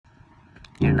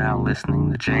You're now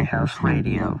listening to Jayhouse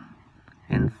Radio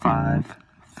in 5,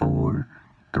 4,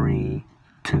 3,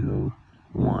 2,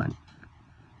 1.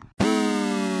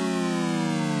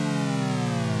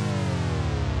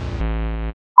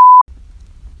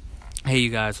 Hey you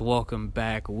guys, welcome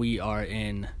back. We are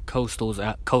in Coastal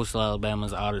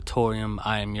Alabama's auditorium.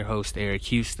 I am your host, Eric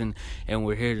Houston, and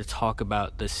we're here to talk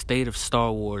about the state of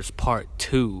Star Wars Part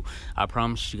 2. I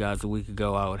promised you guys a week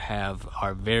ago I would have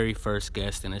our very first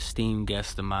guest, an esteemed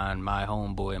guest of mine, my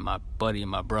homeboy, my buddy,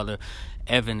 and my brother,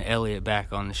 Elliot,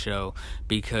 back on the show,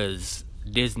 because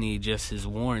Disney just is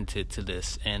warranted to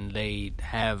this, and they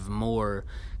have more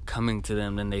coming to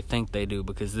them than they think they do,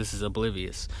 because this is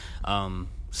oblivious.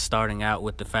 Starting out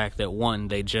with the fact that, one,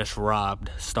 they just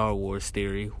robbed Star Wars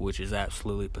theory, which is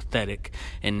absolutely pathetic,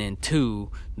 and then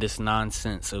two, this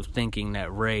nonsense of thinking that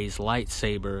Anakin's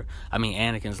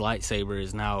lightsaber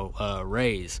is now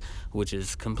Rey's, which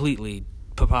is completely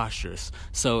preposterous.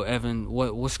 So, Evan,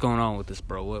 what's going on with this,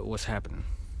 bro? What's happening?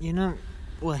 You know,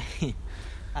 well,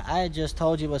 I had just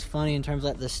told you what's funny in terms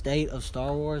of the state of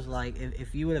Star Wars. Like,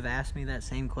 if you would have asked me that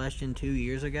same question 2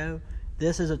 years ago,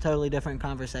 this is a totally different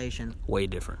conversation. Way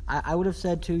different. I would have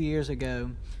said 2 years ago,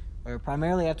 or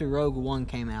primarily after Rogue One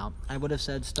came out, I would have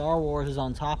said Star Wars is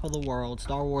on top of the world.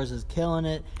 Star Wars is killing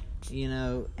it,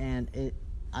 and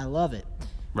I love it.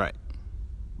 Right.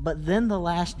 But then The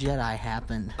Last Jedi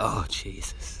happened. Oh,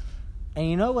 Jesus. And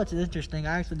you know what's interesting?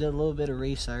 I actually did a little bit of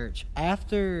research.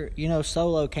 After,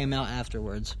 Solo came out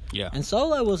afterwards. Yeah. And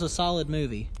Solo was a solid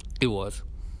movie. It was.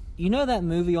 You know that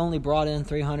movie only brought in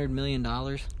 $300 million?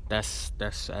 That's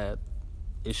sad.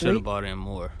 It should have brought in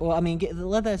more. Well, I mean,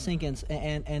 let that sink in.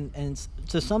 And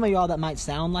to some of y'all, that might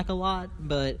sound like a lot,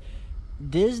 but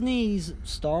Disney's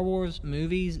Star Wars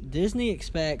movies, Disney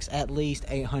expects at least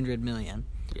 $800 million.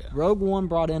 Yeah. Rogue One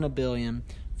brought in $1 billion.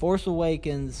 Force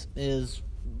Awakens is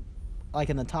like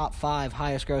in the top 5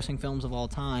 highest grossing films of all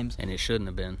times. And it shouldn't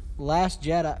have been. Last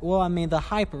Jedi, well, I mean, the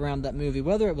hype around that movie,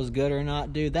 whether it was good or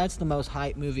not, dude, that's the most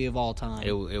hyped movie of all time.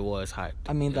 It was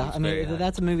hyped.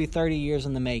 That's a movie 30 years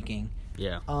in the making.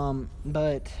 Yeah.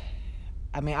 But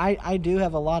I do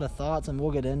have a lot of thoughts, and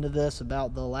we'll get into this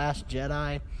about The Last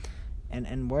Jedi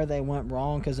and where they went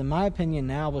wrong, because in my opinion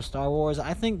now with Star Wars,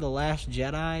 I think The Last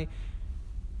Jedi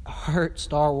hurt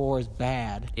Star Wars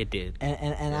bad. It did.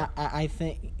 And I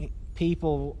think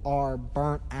people are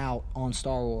burnt out on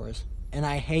Star Wars, and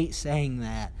I hate saying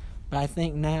that, but I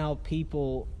think now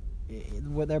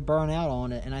they're burnt out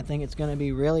on it, and I think it's going to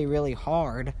be really, really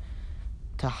hard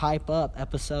to hype up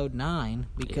Episode 9,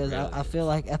 because really I feel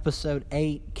like Episode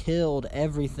 8 killed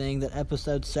everything that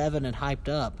Episode 7 had hyped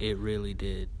up. It really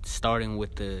did. Starting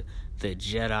with the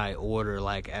Jedi Order,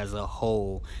 like, as a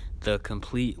whole,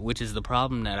 which is the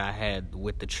problem that I had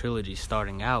with the trilogy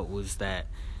starting out, was that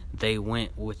they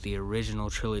went with the original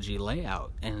trilogy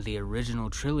layout, and the original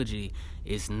trilogy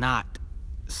is not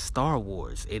Star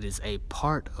Wars. It is a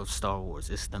part of Star Wars.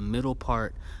 It's the middle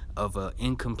part of an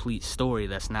incomplete story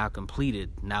that's now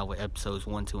completed, now with episodes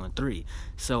 1, 2, and 3.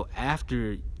 So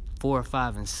after 4,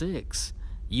 5, and 6,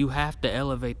 you have to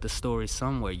elevate the story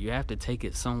somewhere. You have to take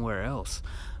it somewhere else.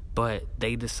 But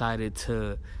they decided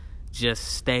to just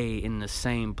stay in the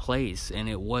same place, and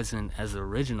it wasn't as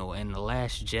original. And The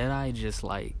Last Jedi, just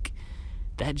like,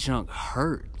 that junk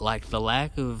hurt. Like, the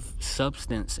lack of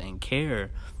substance and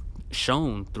care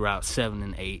shown throughout 7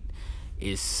 and 8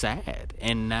 is sad,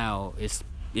 and now it's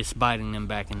biting them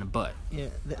back in the butt. Yeah,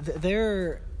 there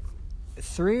are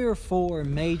 3 or 4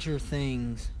 major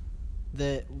things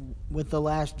that with The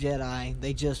Last Jedi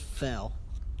they just fell.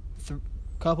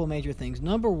 Couple major things.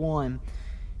 Number one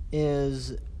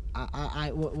is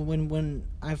when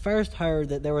I first heard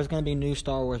that there was going to be new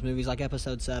Star Wars movies like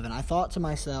Episode 7, I thought to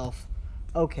myself,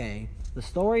 okay, the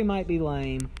story might be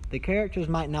lame, the characters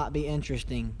might not be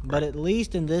interesting, but at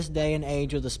least in this day and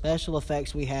age with the special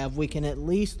effects we have, we can at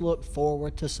least look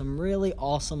forward to some really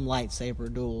awesome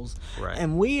lightsaber duels. Right.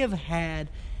 And we have had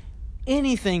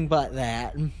anything but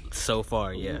that. So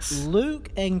far, yes. Luke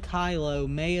and Kylo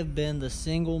may have been the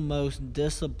single most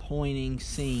disappointing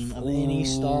scene of any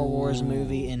Star Wars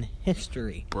movie in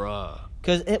history. Bruh.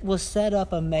 Because it was set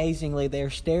up amazingly. They're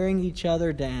staring each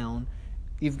other down.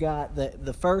 You've got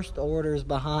the First Order's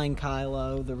behind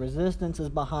Kylo. The Resistance is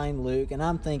behind Luke. And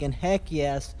I'm thinking, heck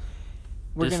yes,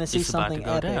 we're going to see something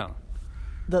epic. Down.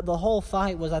 The whole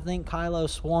fight was, I think Kylo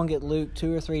swung at Luke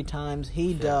 2 or 3 times.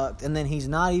 He ducked, and then he's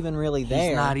not even really there.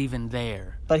 He's not even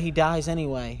there. But he dies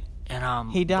anyway.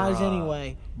 And he dies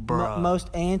anyway. Bruh. Most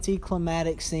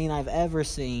anticlimactic scene I've ever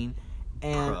seen.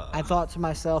 And I thought to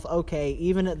myself, okay,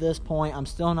 even at this point, I'm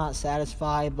still not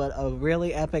satisfied, but a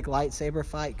really epic lightsaber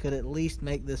fight could at least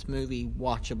make this movie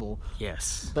watchable.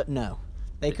 Yes. But no,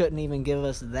 they couldn't even give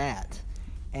us that.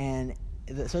 And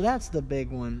so that's the big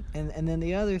one. And then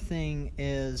the other thing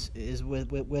is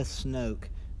with Snoke.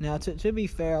 Now, to be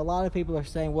fair, a lot of people are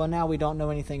saying, well, now we don't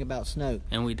know anything about Snoke.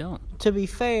 And we don't. To be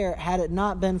fair, had it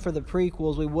not been for the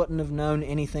prequels, we wouldn't have known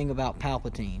anything about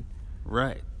Palpatine.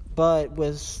 Right. But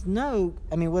with Snoke,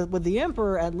 I mean, with the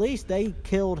Emperor, at least they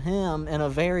killed him in a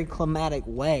very climatic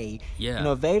way. Yeah. You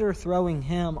know, Vader throwing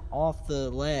him off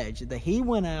the ledge. He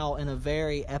went out in a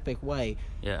very epic way.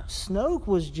 Yeah. Snoke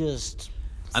was just...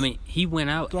 I mean, he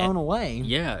went out... thrown away.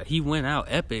 Yeah, he went out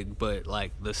epic, but,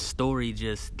 like, the story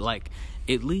just, like...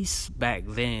 At least back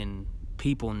then,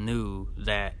 people knew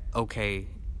that, okay,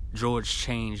 George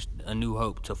changed A New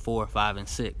Hope to 4, 5, and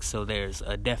 6, so there's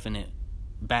a definite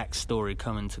backstory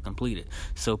coming to complete it.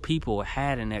 So people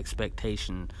had an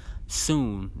expectation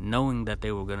soon, knowing that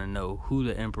they were going to know who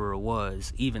the Emperor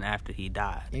was, even after he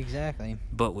died. Exactly.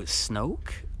 But with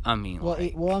Snoke, I mean, well,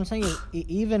 what I'm saying is,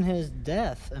 even his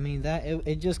death, I mean, that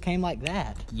it just came like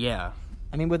that. Yeah.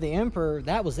 I mean, with the Emperor,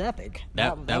 that was epic.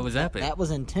 That was epic. That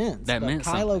was intense. That meant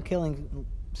Kylo something. killing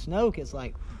Snoke, it's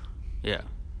like... Yeah.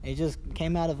 It just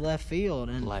came out of left field.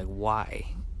 And like, why?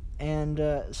 And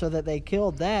so that they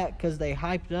killed that because they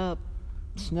hyped up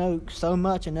Snoke so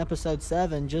much in Episode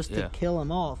 7 just to kill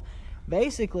him off.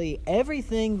 Basically,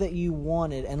 everything that you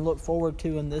wanted and looked forward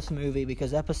to in this movie,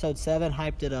 because Episode 7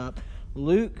 hyped it up.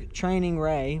 Luke training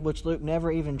Rey, which Luke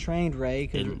never even trained Rey,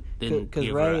 Didn't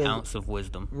give Rey her an is, ounce of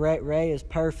wisdom. Rey is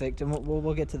perfect, and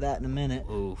we'll get to that in a minute.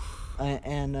 Oof.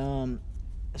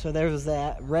 So there was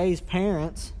that. Rey's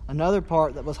parents, another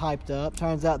part that was hyped up.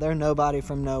 Turns out they're nobody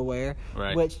from nowhere.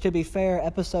 Right. Which, to be fair,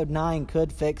 Episode 9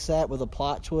 could fix that with a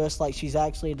plot twist, like she's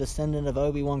actually a descendant of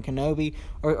Obi-Wan Kenobi,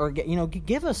 or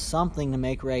give us something to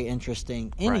make Rey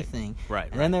interesting. Anything. Right.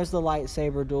 And then there's the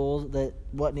lightsaber duel that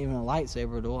wasn't even a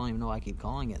lightsaber duel. I don't even know why I keep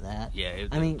calling it that. Yeah.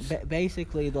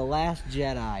 Basically, The Last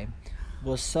Jedi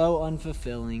was so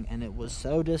unfulfilling, and it was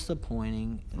so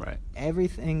disappointing. Right.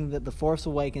 Everything that The Force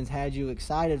Awakens had you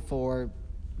excited for,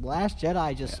 Last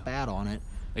Jedi just spat on it.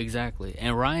 Exactly.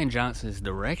 And Rian Johnson's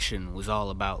direction was all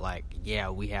about, like,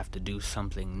 we have to do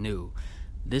something new.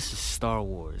 This is Star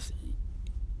Wars.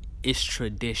 It's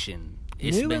tradition.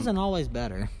 New isn't always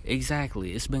better.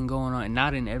 Exactly. It's been going on,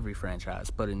 not in every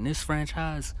franchise, but in this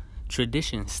franchise,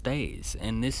 tradition stays.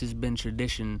 And this has been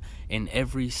tradition in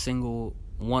every single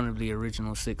one of the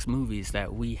original 6 movies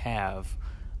that we have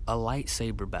a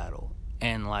lightsaber battle.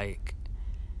 And, like,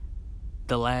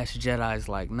 The Last Jedi's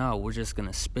like, no, we're just going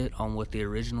to spit on what the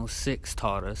original 6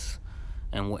 taught us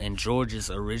and George's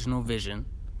original vision,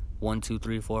 1, 2,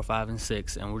 3, 4, 5, and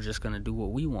 6, and we're just going to do what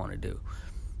we want to do.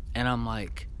 And I'm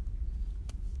like,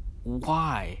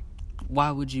 why?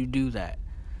 Why would you do that?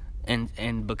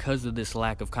 And because of this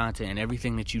lack of content and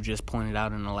everything that you just pointed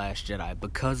out in The Last Jedi,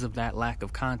 because of that lack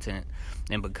of content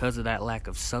and because of that lack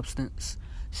of substance,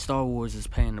 Star Wars is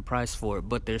paying the price for it,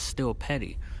 but they're still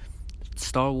petty.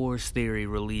 Star Wars Theory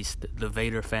released the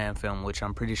Vader fan film, which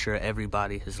I'm pretty sure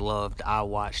everybody has loved. I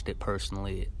watched it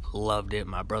personally, loved it.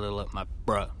 My brother loved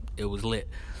it was lit.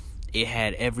 It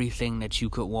had everything that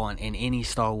you could want in any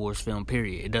Star Wars film,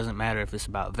 period. It doesn't matter if it's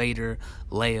about Vader,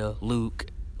 Leia, Luke,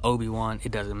 Obi-Wan,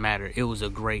 it doesn't matter. It was a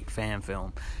great fan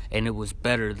film, and it was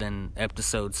better than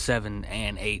Episode 7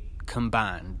 and 8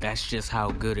 combined. That's just how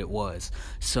good it was.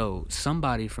 So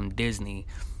somebody from Disney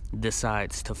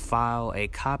decides to file a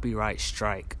copyright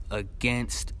strike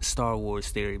against Star Wars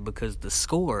Theory because the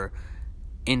score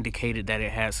indicated that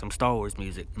it had some Star Wars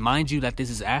music. Mind you that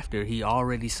this is after he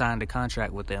already signed a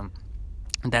contract with them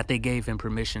that they gave him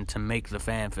permission to make the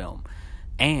fan film.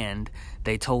 And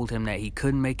they told him that he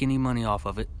couldn't make any money off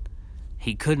of it,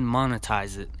 he couldn't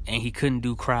monetize it, and he couldn't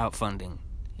do crowdfunding.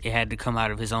 It had to come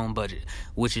out of his own budget,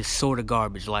 which is sort of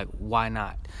garbage. Like, why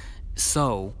not?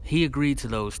 So, he agreed to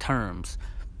those terms.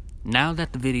 Now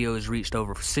that the video has reached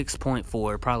over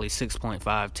 6.4, probably 6.5,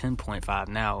 10.5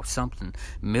 now, something,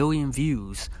 million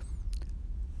views,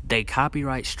 they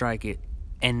copyright strike it,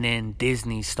 and then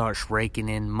Disney starts raking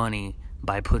in money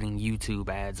by putting YouTube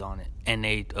ads on it, and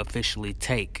they officially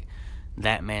take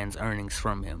that man's earnings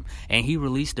from him. And he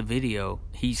released a video.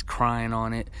 He's crying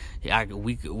on it.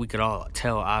 We could all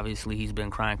tell, obviously, he's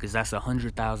been crying because that's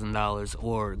 $100,000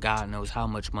 or God knows how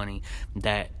much money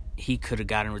that he could have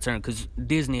got in return. Because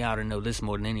Disney ought to know this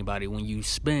more than anybody. When you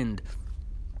spend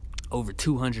over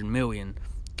 $200 million,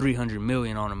 $300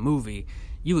 million on a movie,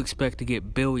 you expect to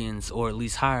get billions or at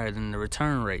least higher than the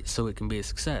return rate so it can be a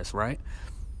success, right?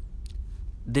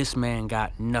 This man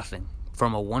got nothing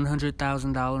from a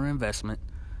 $100,000 investment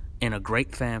in a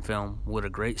great fan film with a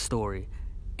great story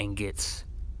and gets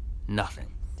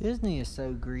nothing. Disney is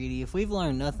so greedy. If we've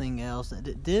learned nothing else,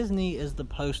 Disney is the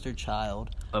poster child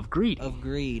Of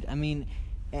greed. I mean,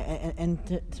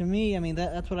 and to me, I mean,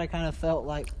 that's what I kind of felt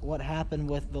like what happened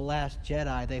with The Last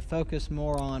Jedi. They focus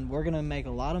more on, we're going to make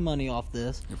a lot of money off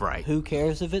this. Right. Who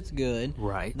cares if it's good?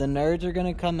 Right. The nerds are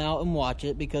going to come out and watch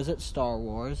it because it's Star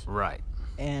Wars. Right.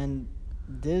 And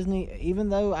Disney, even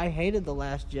though I hated The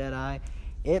Last Jedi,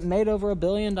 it made over $1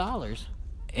 billion.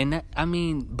 And that, I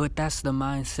mean, but that's the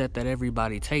mindset that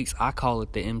everybody takes. I call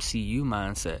it the MCU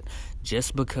mindset.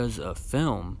 Just because a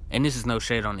film, and this is no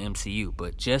shade on the MCU,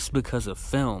 but just because a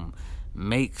film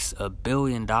makes $1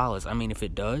 billion, I mean, if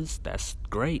it does, that's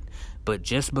great. But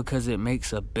just because it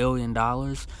makes $1 billion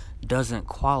doesn't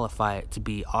qualify it to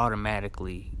be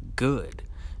automatically good.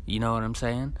 You know what I'm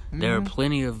saying? Mm-hmm. There are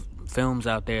plenty of films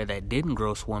out there that didn't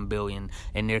gross $1 billion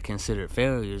and they're considered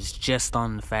failures just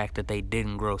on the fact that they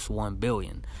didn't gross $1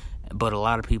 billion. But a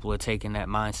lot of people are taking that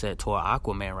mindset toward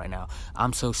Aquaman right now.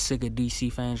 I'm so sick of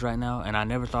DC fans right now, and I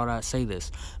never thought I'd say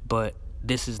this, but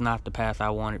this is not the path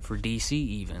I wanted for DC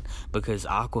even, because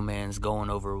Aquaman's going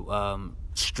over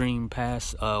stream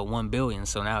past 1 billion,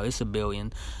 so now it's 1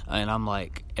 billion, and I'm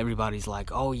like, everybody's like,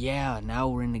 oh yeah, now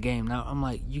we're in the game. Now I'm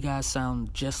like, you guys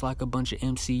sound just like a bunch of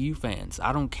MCU fans.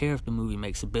 I don't care if the movie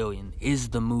makes $1 billion. Is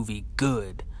the movie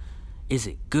good? Is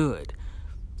it good?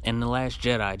 And The Last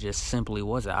Jedi just simply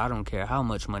wasn't. I don't care how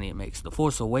much money it makes. The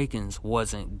Force Awakens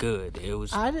wasn't good. It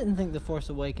was. I didn't think The Force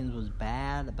Awakens was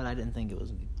bad, but I didn't think it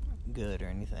was good or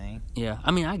anything. Yeah,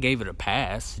 I mean, I gave it a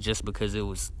pass just because it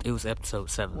was episode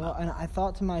 7. Well, and I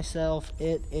thought to myself,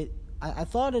 I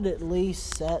thought it at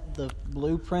least set the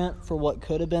blueprint for what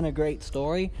could have been a great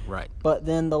story. Right. But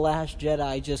then The Last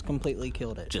Jedi just completely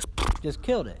killed it. Just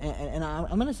killed it. And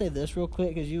I'm going to say this real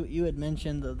quick, because you had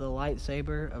mentioned the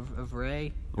lightsaber of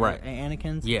Rey. Right.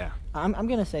 Anakin's. Yeah. I'm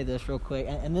going to say this real quick,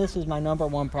 and this is my number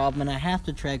one problem, and I have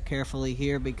to tread carefully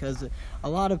here because a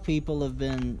lot of people have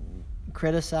been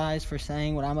criticized for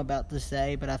saying what I'm about to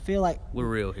say, but I feel like we're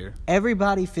real here.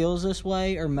 Everybody feels this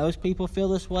way, or most people feel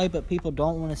this way, but people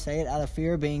don't want to say it out of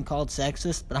fear of being called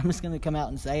sexist, but I'm just going to come out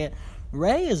and say it.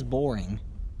 Rey is boring.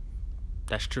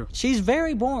 That's true. She's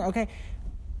very boring, okay?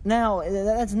 Now,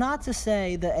 that's not to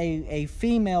say that a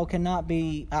female cannot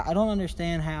be... I don't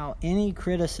understand how any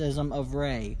criticism of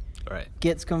Rey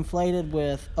gets conflated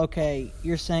with, okay,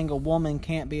 you're saying a woman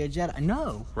can't be a Jedi.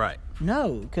 No. Right.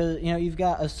 No, because, you've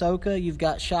got Ahsoka, you've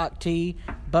got Shakti,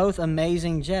 both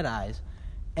amazing Jedis.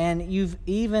 And you've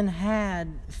even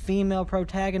had female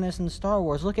protagonists in Star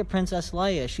Wars. Look at Princess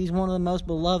Leia. She's one of the most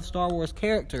beloved Star Wars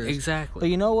characters. Exactly. But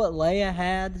you know what Leia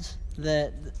has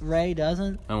that Rey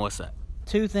doesn't? And what's that?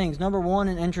 2 things. Number 1,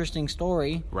 an interesting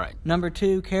story. Right. Number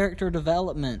 2, character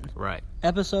development. Right.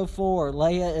 Episode 4,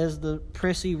 Leia is the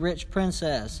prissy rich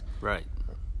princess. Right.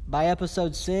 By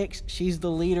episode 6, she's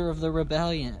the leader of the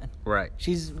rebellion. Right.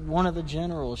 She's one of the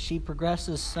generals. She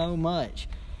progresses so much.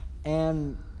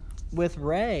 And with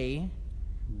Rey,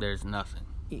 there's nothing.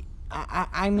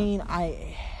 I mean,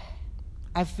 I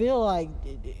feel like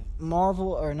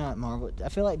I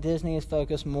feel like Disney is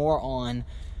focused more on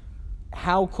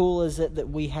how cool is it that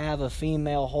we have a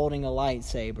female holding a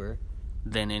lightsaber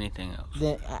than anything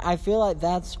else. I feel like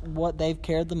that's what they've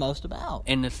cared the most about.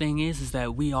 And the thing is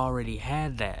that we already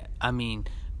had that. I mean,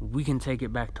 we can take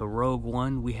it back to Rogue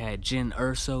One. We had Jyn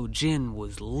Erso. Jyn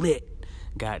was lit.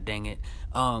 God dang it.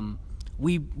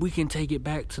 We can take it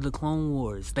back to the Clone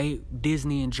Wars.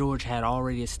 Disney and George had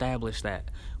already established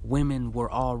that women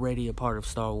were already a part of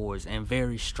Star Wars and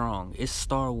very strong. It's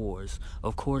Star Wars.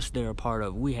 Of course they're a part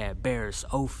of. We had Barriss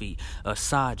Offee,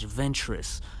 Asajj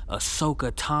Ventress,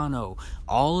 Ahsoka Tano,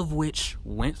 all of which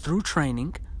went through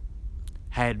training,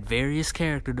 had various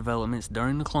character developments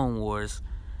during the Clone Wars,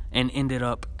 and ended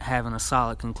up having a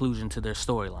solid conclusion to their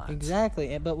storylines.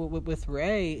 Exactly. But with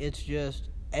Rey, it's just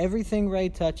everything Rey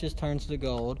touches turns to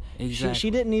gold. Exactly. She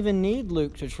didn't even need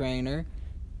Luke to train her,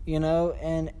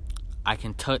 and I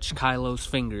can touch Kylo's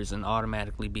fingers and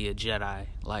automatically be a Jedi.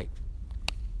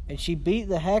 And she beat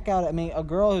the heck out of... I mean, a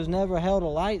girl who's never held a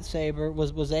lightsaber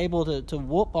was able to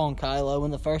whoop on Kylo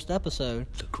in the first episode.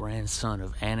 The grandson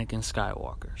of Anakin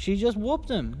Skywalker. She just whooped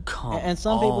him. And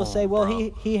some people say, well,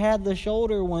 he had the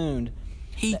shoulder wound.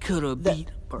 He could have beat...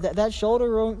 That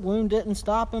shoulder wound didn't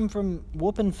stop him from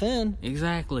whooping Finn.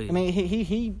 Exactly. I mean,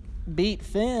 he beat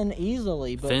Finn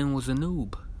easily. But Finn was a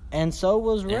noob. And so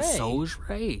was Rey. And so was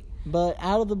Rey. But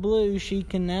out of the blue, she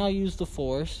can now use the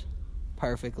Force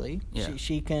perfectly. Yeah.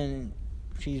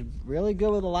 She's really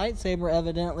good with a lightsaber,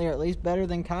 evidently, or at least better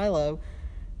than Kylo.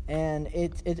 And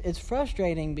it's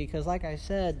frustrating because, like I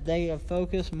said, they have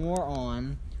focused more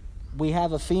on we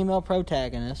have a female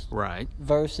protagonist Right.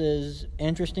 versus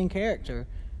interesting character.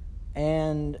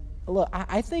 And look,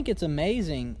 I think it's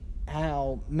amazing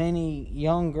how many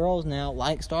young girls now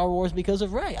like Star Wars because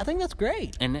of Rey. I think that's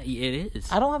great. And it is.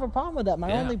 I don't have a problem with that. My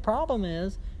Yeah. only problem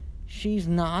is she's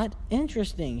not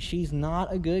interesting. She's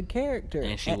not a good character.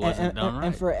 And she wasn't done right.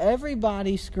 And for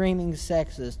everybody screaming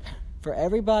sexist, for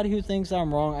everybody who thinks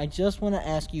I'm wrong, I just want to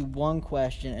ask you one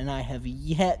question, and I have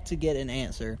yet to get an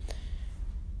answer.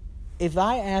 If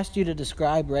I asked you to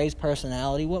describe Rey's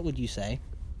personality, what would you say?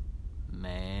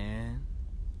 Man.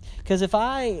 Because if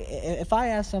I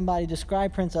ask somebody,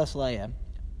 describe Princess Leia,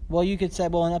 well, you could say,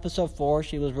 well, in episode 4,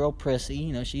 she was real prissy.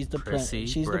 You know, she's the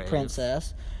Brave.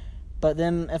 princess. But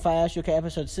then if I ask you, okay,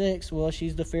 episode 6, well,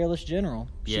 she's the fearless general.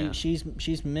 Yeah. She's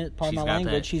pardon my got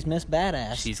language, that- she's Miss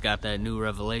Badass. She's got that new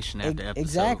revelation after episode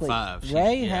Exactly. 5.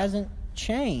 Rey hasn't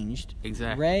changed.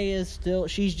 Exactly. Rey is still,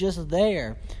 she's just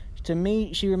there. To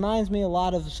me, she reminds me a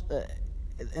lot of,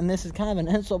 and this is kind of an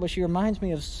insult, but she reminds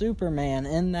me of Superman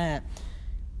in that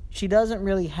she doesn't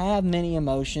really have many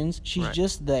emotions. She's Right.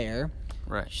 just there.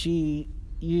 Right. It's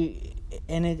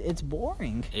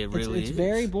boring. It really it's is.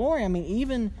 very boring. I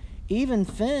mean, even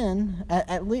Finn,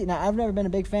 at least, now I've never been a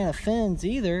big fan of Finn's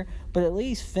either, but at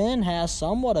least Finn has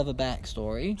somewhat of a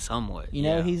backstory. Somewhat. You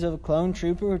know, yeah. he's a clone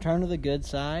trooper who turned to the good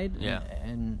side. Yeah.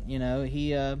 And you know,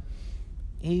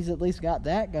 he's at least got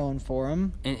that going for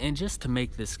him. And just to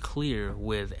make this clear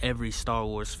with every Star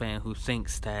Wars fan who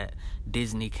thinks that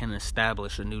Disney can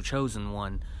establish a new chosen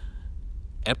one,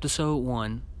 episode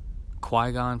 1,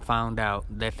 Qui-Gon found out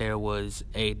that there was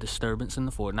a disturbance in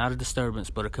the Force. Not a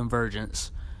disturbance, but a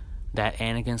convergence, that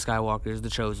Anakin Skywalker is the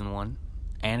chosen one.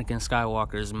 Anakin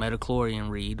Skywalker's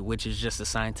midichlorian read, which is just a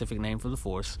scientific name for the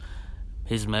Force,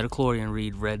 his midichlorian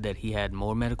read read that he had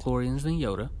more midichlorians than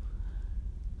Yoda.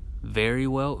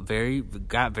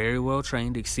 Got very well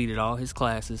trained, exceeded all his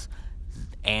classes.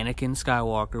 Anakin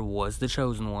Skywalker was the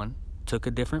chosen one, took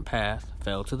a different path,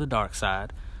 fell to the dark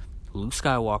side. Luke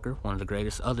Skywalker, one of the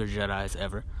greatest other Jedis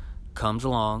ever, comes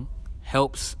along,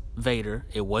 helps Vader.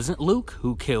 It wasn't Luke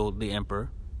who killed the Emperor,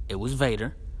 it was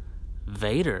Vader.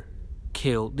 Vader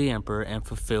killed the Emperor and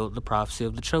fulfilled the prophecy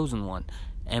of the chosen one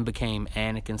and became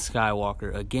Anakin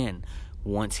Skywalker again.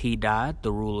 Once he died,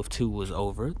 the rule of 2 was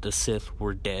over. The Sith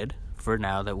were dead, for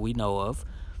now that we know of,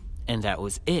 and that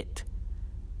was it.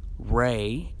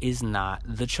 Rey is not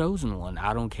the chosen one.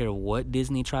 I don't care what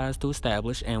Disney tries to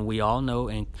establish, and we all know,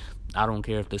 and I don't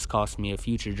care if this costs me a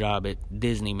future job at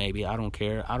Disney, maybe. I don't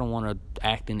care. I don't want to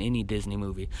act in any Disney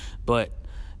movie. But,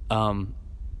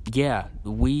 yeah,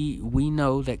 we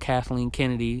know that Kathleen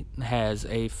Kennedy has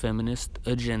a feminist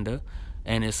agenda,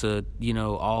 and it's a,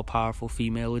 all-powerful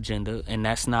female agenda, and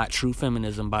that's not true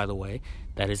feminism, by the way.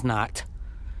 That is not.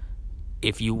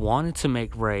 If you wanted to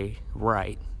make Rey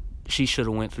right, she should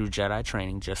have went through Jedi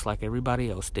training just like everybody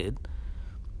else did.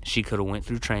 She could have went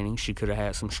through training. She could have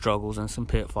had some struggles and some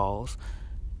pitfalls,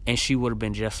 and she would have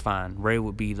been just fine. Rey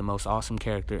would be the most awesome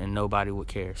character, and nobody would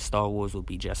care. Star Wars would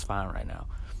be just fine right now.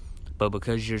 But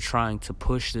because you're trying to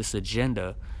push this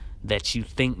agenda that you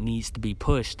think needs to be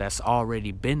pushed, that's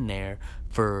already been there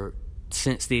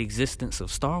since the existence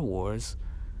of Star Wars,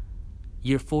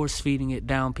 you're force-feeding it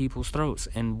down people's throats,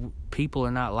 and people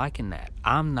are not liking that.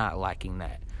 I'm not liking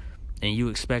that. And you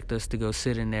expect us to go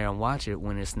sit in there and watch it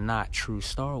when it's not true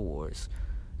Star Wars.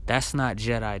 That's not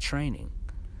Jedi training.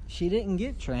 She didn't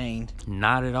get trained.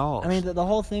 Not at all. I mean, the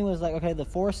whole thing was like, okay, the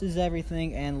Force is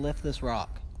everything, and lift this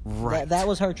rock. Right. That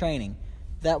was her training.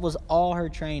 That was all her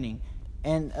training.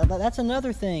 And that's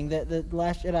another thing that The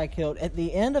Last Jedi killed. At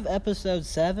the end of Episode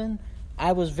 7,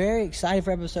 I was very excited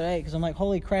for Episode 8 because I'm like,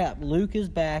 holy crap, Luke is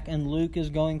back, and Luke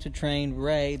is going to train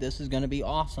Rey. This is going to be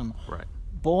awesome. Right.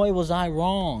 Boy, was I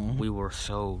wrong. We were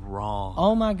so wrong.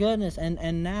 Oh, my goodness.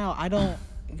 And now I don't...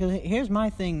 Because here's my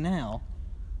thing now.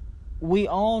 We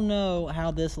all know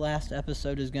how this last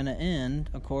episode is going to end.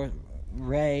 Of course,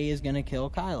 Rey is going to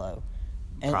kill Kylo.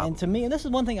 And to me, and this is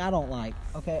one thing I don't like.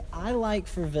 Okay, I like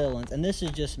for villains, and this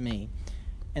is just me,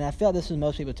 and I feel this is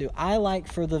most people too. I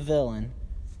like for the villain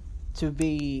to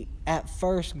be, at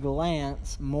first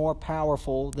glance, more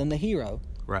powerful than the hero.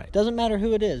 Right. Doesn't matter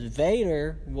who it is.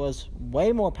 Vader was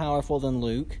way more powerful than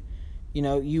Luke. You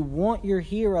know, you want your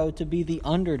hero to be the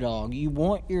underdog. You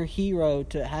want your hero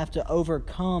to have to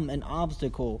overcome an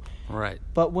obstacle. Right.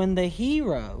 But when the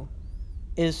hero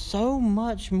is so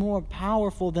much more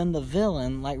powerful than the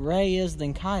villain, like Rey is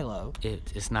than Kylo,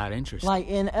 It's not interesting. like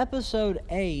in Episode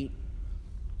 8,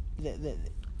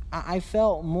 I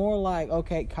felt more like,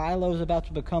 okay, Kylo's about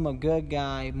to become a good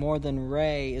guy more than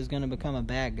Rey is going to become a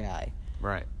bad guy.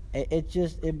 Right.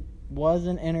 It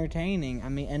wasn't entertaining. I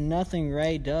mean, and nothing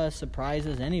Rey does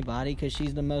surprises anybody because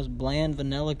she's the most bland,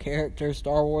 vanilla character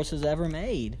Star Wars has ever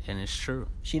made. And it's true.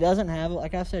 She doesn't have,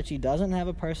 like I said, she doesn't have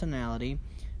a personality.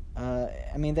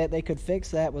 I mean, they could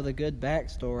fix that with a good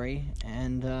backstory,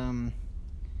 and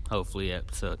hopefully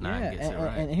episode 9 gets it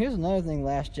right. And here's another thing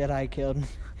Last Jedi killed.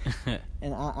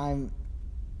 And I'm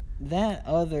that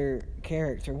other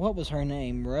character, what was her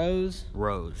name? Rose,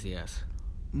 yes.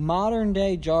 Modern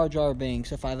day Jar Jar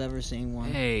Binks, if I've ever seen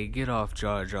one. Hey, get off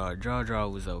Jar Jar. Jar Jar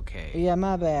was okay. Yeah,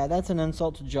 my bad. That's an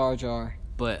insult to Jar Jar.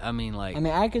 But I mean,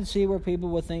 I could see where people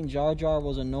would think Jar Jar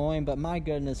was annoying, but my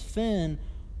goodness, Finn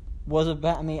was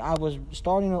about. I mean, I was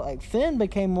starting to Finn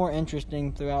became more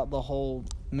interesting throughout the whole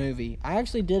movie. I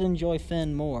actually did enjoy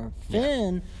Finn more.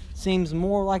 Finn seems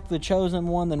more like the chosen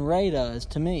one than Rey does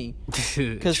to me,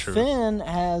 because Finn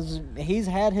he's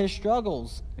had his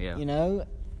struggles. Yeah. You know,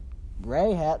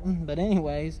 Rey hadn't. But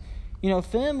anyways, you know,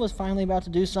 Finn was finally about to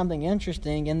do something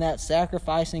interesting in that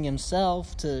sacrificing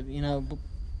himself to, you know.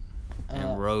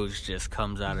 And Rose just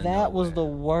comes out of nowhere. That was the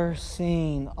worst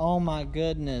scene. Oh my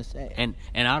goodness. And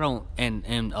I don't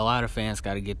and a lot of fans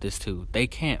got to get this too. They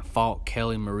can't fault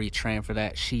Kelly Marie Tran for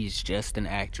that. She's just an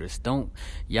actress. The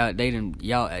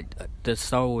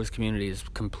Star Wars community has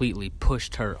completely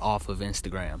pushed her off of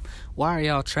Instagram. Why are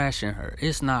y'all trashing her?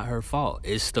 It's not her fault.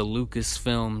 It's the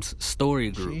Lucasfilm's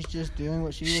story group. She's just doing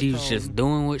what she was told. She's just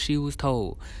doing what she was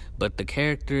told. But the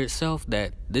character itself,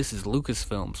 this is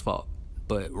Lucasfilm's fault.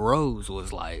 But Rose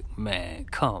was like, man,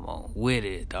 come on with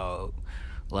it, dog.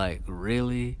 Like,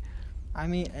 really? I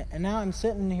mean, and now I'm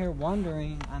sitting here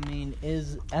wondering, I mean,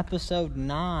 is episode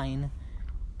 9,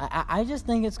 I just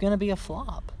think it's going to be a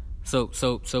flop. So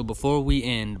before we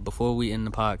end the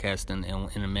podcast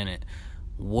in a minute,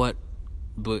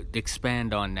 but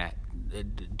expand on that.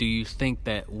 Do you think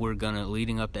that we're going to,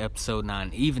 leading up to episode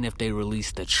 9, even if they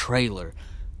release the trailer,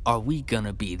 are we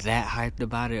gonna be that hyped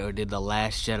about it, or did The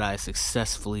Last Jedi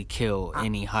successfully kill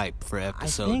any hype for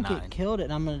episode 9? I think it killed it,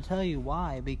 and I'm gonna tell you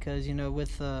why. Because, you know,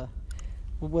 with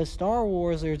Star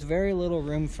Wars, there's very little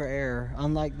room for error,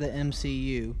 unlike the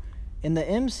MCU. In the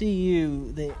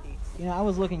MCU, I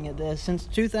was looking at this. Since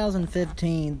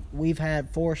 2015, we've had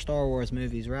 4 Star Wars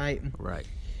movies, right? Right.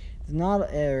 It's not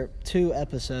 2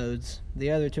 episodes.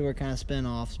 The other 2 are kind of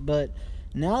spin-offs. But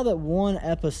now that 1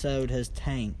 episode has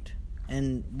tanked,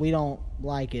 and we don't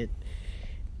like it,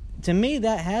 to me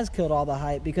that has killed all the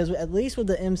hype, because at least with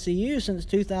the MCU since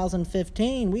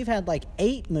 2015 we've had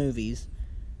 8 movies,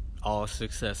 all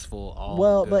successful, all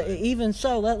well good. But even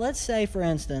so, let's say for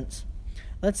instance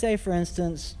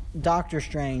Doctor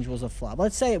Strange was a flop.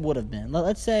 Let's say it would have been.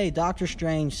 Let's say Doctor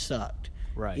Strange sucked,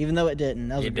 right? Even though it didn't.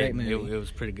 That was a great movie. It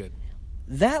was pretty good.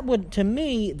 That would, to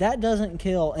me, that doesn't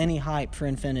kill any hype for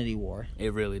Infinity War.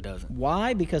 It really doesn't.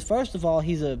 Why? Because first of all,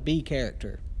 he's a B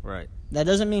character. Right. That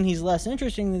doesn't mean he's less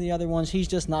interesting than the other ones. He's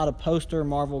just not a poster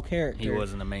Marvel character. He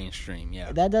wasn't a mainstream,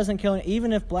 yeah. That doesn't kill him.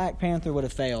 Even if Black Panther would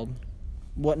have failed,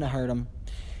 wouldn't have hurt him.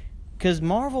 Because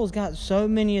Marvel's got so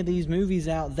many of these movies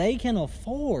out, they can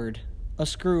afford a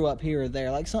screw up here or there.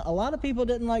 A lot of people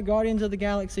didn't like Guardians of the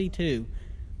Galaxy 2.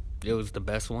 It was the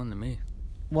best one to me.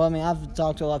 Well, I mean, I've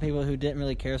talked to a lot of people who didn't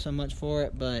really care so much for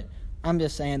it, but I'm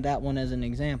just saying that one as an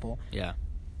example. Yeah.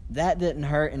 That didn't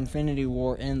hurt Infinity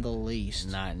War in the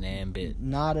least. Not an damn bit.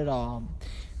 Not at all.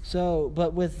 So,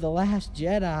 but with The Last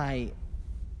Jedi,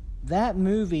 that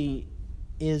movie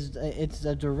it's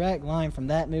a direct line from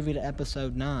that movie to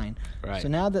episode 9. Right. So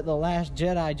now that The Last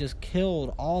Jedi just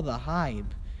killed all the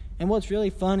hype, and what's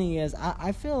really funny is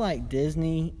I feel like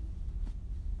Disney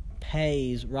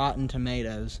pays Rotten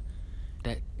Tomatoes.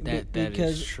 That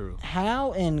is true.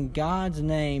 How in God's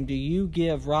name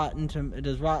does Rotten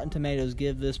Tomatoes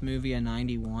give this movie a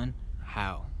 91?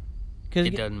 How?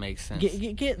 It doesn't make sense.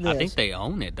 Get this. I think they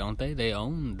own it, don't they? They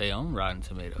own Rotten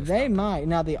Tomatoes. They might.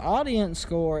 Now the audience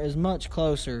score is much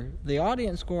closer. The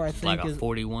audience score I think is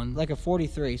 41, like a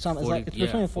 43. Something. It's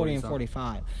between 40 and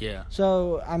 45. Yeah.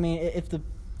 So I mean, if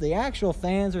the actual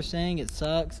fans are saying it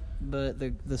sucks, but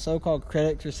the so-called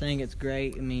critics are saying it's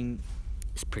great, I mean,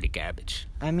 it's pretty garbage.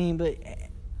 I mean, but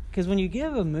because when you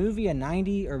give a movie a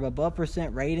 90 or above %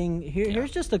 rating,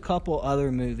 here's just a couple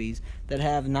other movies that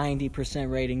have 90%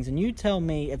 ratings, and you tell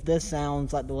me if this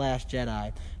sounds like The Last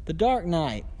Jedi. The Dark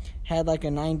Knight had like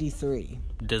a 93.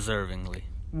 Deservingly.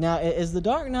 Now, is The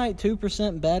Dark Knight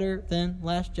 2% better than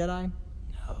Last Jedi?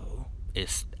 No.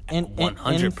 It's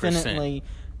 100%. Infinitely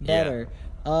better.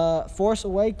 Yeah. Force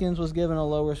Awakens was given a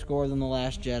lower score than The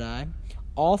Last Jedi.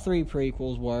 All 3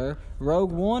 prequels were.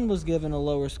 Rogue One was given a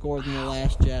lower score than The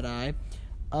Last Jedi.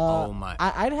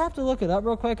 I'd have to look it up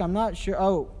real quick. I'm not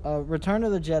sure. Return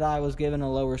of the Jedi was given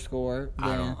a lower score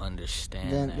I don't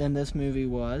understand than this movie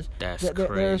was. That's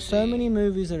crazy. There are so many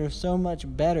movies that are so much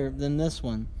better than this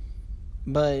one.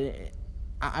 But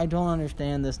I don't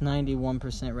understand this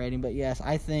 91% rating. But yes,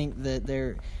 I think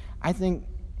that I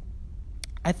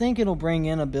think it'll bring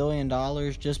in $1 billion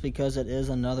just because it is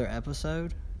another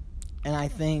episode. And I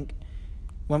think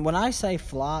when I say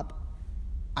flop,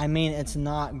 I mean it's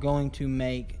not going to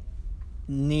make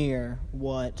near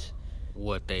what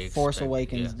they Force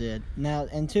Awakens did. Now,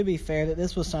 and to be fair, that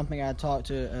this was something I talked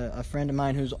to a friend of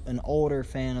mine who's an older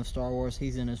fan of Star Wars.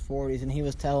 He's in his 40s, and he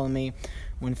was telling me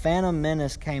when Phantom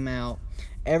Menace came out,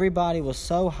 everybody was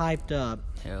so hyped up,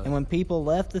 and when people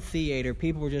left the theater,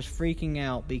 people were just freaking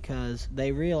out because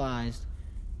they realized,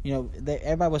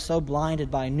 everybody was so blinded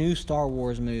by a new Star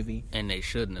Wars movie. And they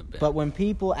shouldn't have been. But when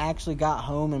people actually got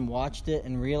home and watched it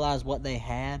and realized what they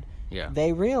had,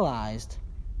 they realized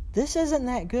this isn't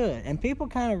that good. And people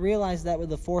kind of realized that with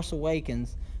The Force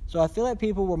Awakens. So I feel like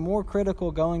people were more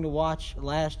critical going to watch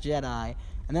Last Jedi.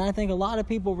 And then I think a lot of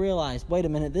people realized, wait a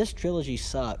minute, this trilogy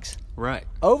sucks. Right.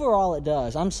 Overall, it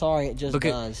does. I'm sorry, it just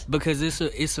does. Because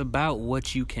it's about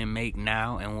what you can make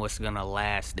now and what's going to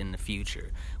last in the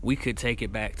future. We could take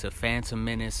it back to Phantom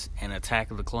Menace and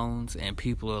Attack of the Clones, and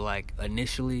people are like,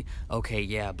 initially, okay,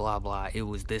 yeah, blah, blah, it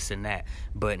was this and that.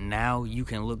 But now you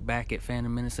can look back at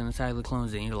Phantom Menace and Attack of the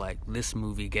Clones, and you're like, this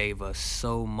movie gave us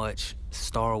so much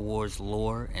Star Wars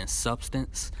lore and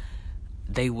substance.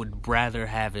 They would rather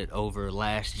have it over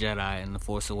Last Jedi and The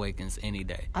Force Awakens any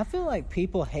day. I feel like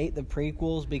people hate the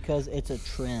prequels because it's a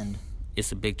trend.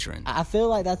 It's a big trend. I feel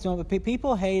like that's one. But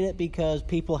people hate it because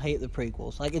people hate the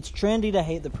prequels. Like, it's trendy to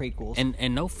hate the prequels.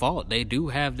 And no fault. They do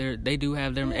have their.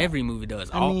 Yeah. Every movie does.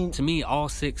 To me, all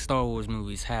 6 Star Wars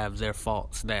movies have their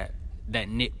faults that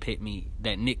nitpick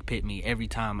me every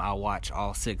time I watch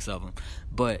all 6 of them.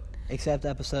 But except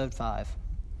Episode 5.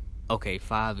 Okay,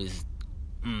 5 is.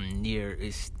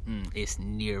 It's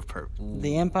near perfect.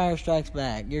 The Empire Strikes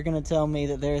Back. You're going to tell me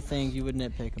that there are things you would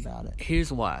nitpick about it.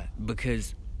 Here's why.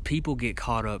 Because people get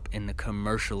caught up in the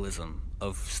commercialism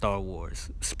of Star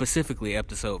Wars, specifically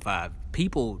Episode 5.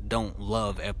 People don't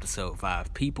love Episode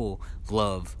 5. People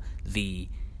love the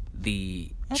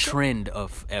trend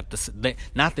of episode,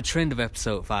 not the trend of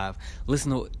Episode 5.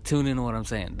 Tune in to what I'm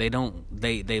saying. They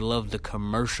love the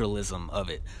commercialism of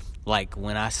it. Like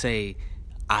when I say,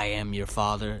 I am your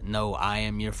father, no, I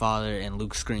am your father, and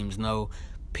Luke screams no,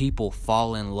 people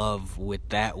fall in love with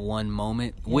that one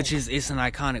moment, which it's an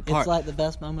iconic part. It's like the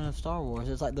best moment of Star Wars.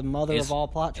 It's like the mother of all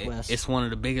plot twists. It's one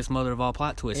of the biggest mother of all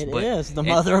plot twists. It is the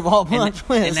mother of all plot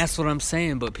twists. And that's what I'm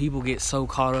saying, but people get so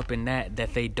caught up in that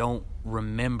they don't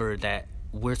remember that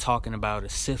we're talking about a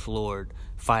Sith Lord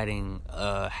fighting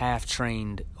a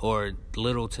half-trained or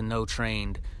little to no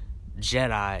trained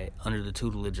Jedi under the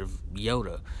tutelage of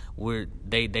Yoda, where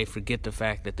they forget the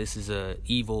fact that this is a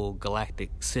evil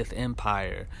galactic Sith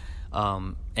empire,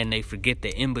 and they forget the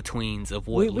in-betweens of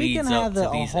what leads up to these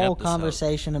episodes. We can have a whole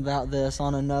conversation about this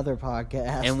on another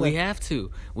podcast. And we have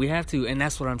to, and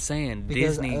that's what I'm saying.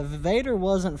 Because Disney, Vader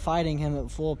wasn't fighting him at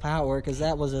full power because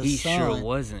that was his son. He sure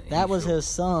wasn't. That was his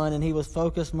son, and he was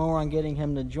focused more on getting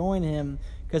him to join him.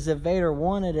 Because if Vader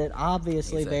wanted it,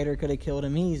 obviously Vader could have killed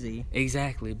him easy.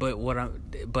 Exactly, but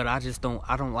I just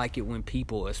don't like it when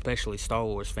people, especially Star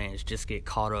Wars fans, just get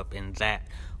caught up in that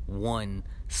one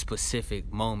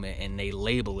specific moment and they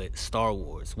label it Star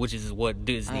Wars, which is what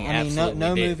Disney absolutely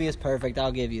no did. movie is perfect.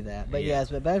 I'll give you that. But yes,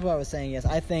 but back to what I was saying. Yes,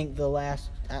 I think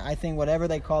whatever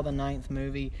they call the 9th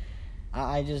movie,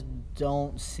 I just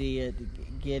don't see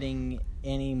it getting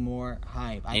any more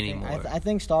hype. I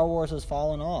think Star Wars has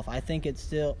fallen off. I think it's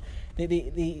still here's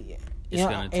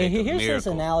this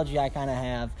analogy I kind of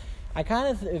have. I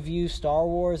kind of view Star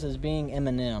Wars as being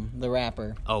Eminem, the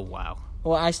rapper. Oh wow.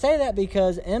 Well, I say that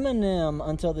because Eminem,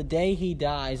 until the day he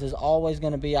dies, is always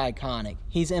going to be iconic.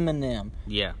 He's Eminem.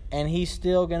 Yeah. And he's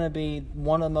still going to be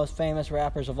one of the most famous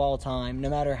rappers of all time, no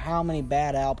matter how many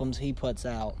bad albums he puts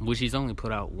out. Which he's only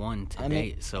put out one to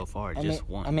date so far, just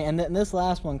one. And this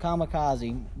last one,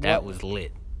 Kamikaze. That was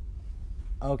lit.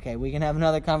 Okay, we can have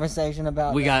another conversation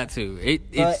about We got to.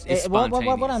 It's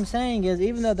spontaneous. What I'm saying is,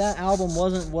 even though that album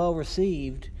wasn't well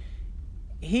received,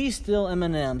 he's still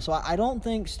Eminem. So I don't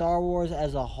think Star Wars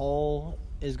as a whole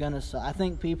is going to... I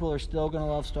think people are still going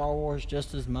to love Star Wars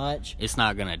just as much. It's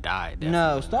not going to die, definitely.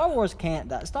 No, Star Wars can't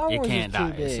die. Star Wars can't is too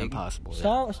die. big. It's impossible.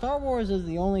 Star Wars is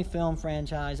the only film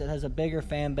franchise that has a bigger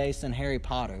fan base than Harry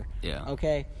Potter. Yeah.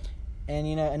 Okay? And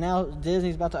and now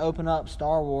Disney's about to open up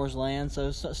Star Wars land,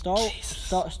 so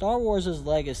Star Wars'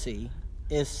 legacy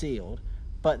is sealed.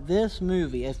 But this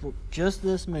movie, just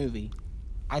this movie,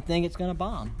 I think it's going to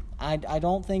bomb. I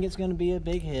don't think it's going to be a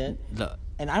big hit.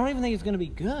 And I don't even think it's going to be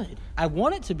good. I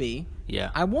want it to be. Yeah.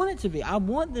 I want it to be. I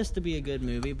want this to be a good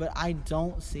movie, but I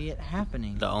don't see it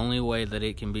happening. The only way that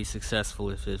it can be successful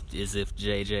is if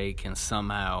JJ can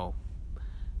somehow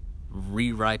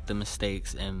rewrite the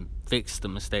mistakes and fix the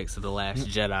mistakes of The Last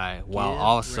Jedi while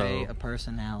also Rey a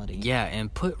personality. Yeah,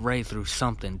 and put Rey through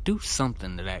something. Do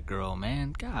something to that girl,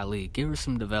 man. Golly, give her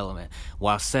some development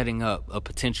while setting up a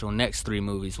potential next 3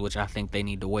 movies, which I think they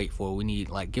need to wait for. We need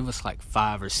give us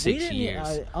 5 or 6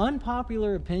 years.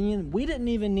 Unpopular opinion, we didn't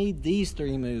even need these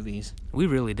 3 movies. We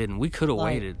really didn't. We could have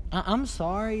waited. I'm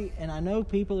sorry, and I know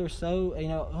people are so,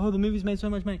 the movie's made so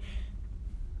much money.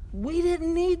 We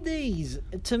didn't need these.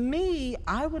 To me,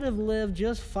 I would have lived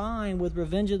just fine with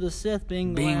Revenge of the Sith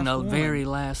being the very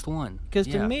last one. Because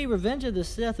to me, Revenge of the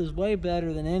Sith is way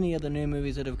better than any of the new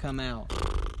movies that have come out.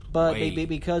 But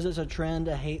because it's a trend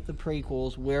to hate the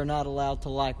prequels, we're not allowed to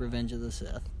like Revenge of the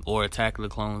Sith. Or Attack of the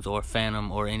Clones or Phantom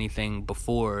or anything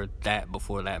before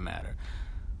that matter.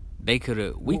 They could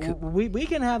have... We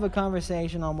can have a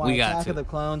conversation on why Attack of the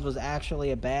Clones was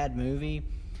actually a bad movie.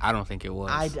 I don't think it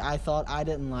was. I thought I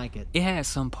didn't like it. It had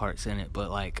some parts in it, but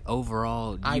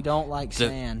overall, I don't like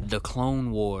sand. The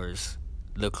Clone Wars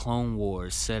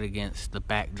set against the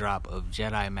backdrop of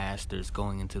Jedi Masters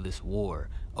going into this war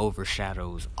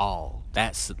overshadows all.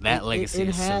 That legacy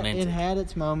is cemented. It had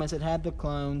its moments. It had the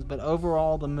clones, but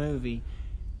overall, the movie,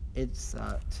 it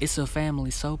sucked. It's a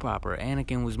family soap opera.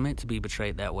 Anakin was meant to be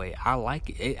portrayed that way. I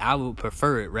like it. I would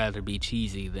prefer it rather be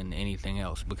cheesy than anything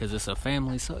else because it's a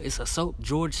family it's a soap.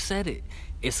 George said it.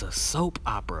 It's a soap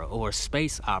opera or a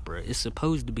space opera. It's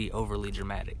supposed to be overly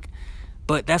dramatic.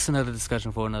 But that's another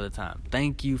discussion for another time.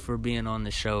 Thank you for being on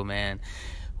the show, man.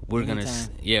 We're gonna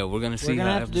see how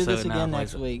have to do this again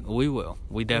next week. We will.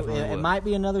 We definitely will. It might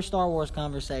be another Star Wars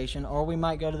conversation, or we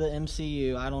might go to the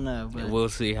MCU. I don't know. But we'll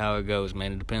see how it goes,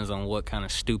 man. It depends on what kind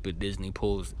of stupid Disney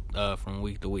pulls from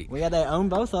week to week. They own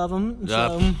both of them.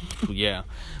 So yeah,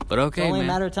 but okay, it's only man.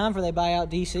 a matter of time before they buy out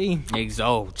DC.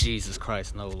 Oh, Jesus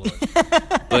Christ, no Lord.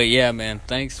 But yeah, man.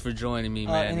 Thanks for joining me,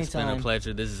 man. It's been a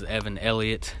pleasure. This is Evan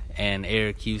Elliott and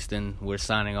Eric Houston. We're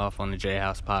signing off on the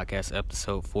Jayhouse Podcast,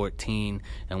 episode 14,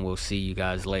 and we'll see you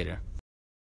guys later.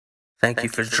 Thank you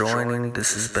for joining.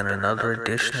 This has been another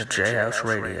edition of Jayhouse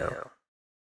Radio.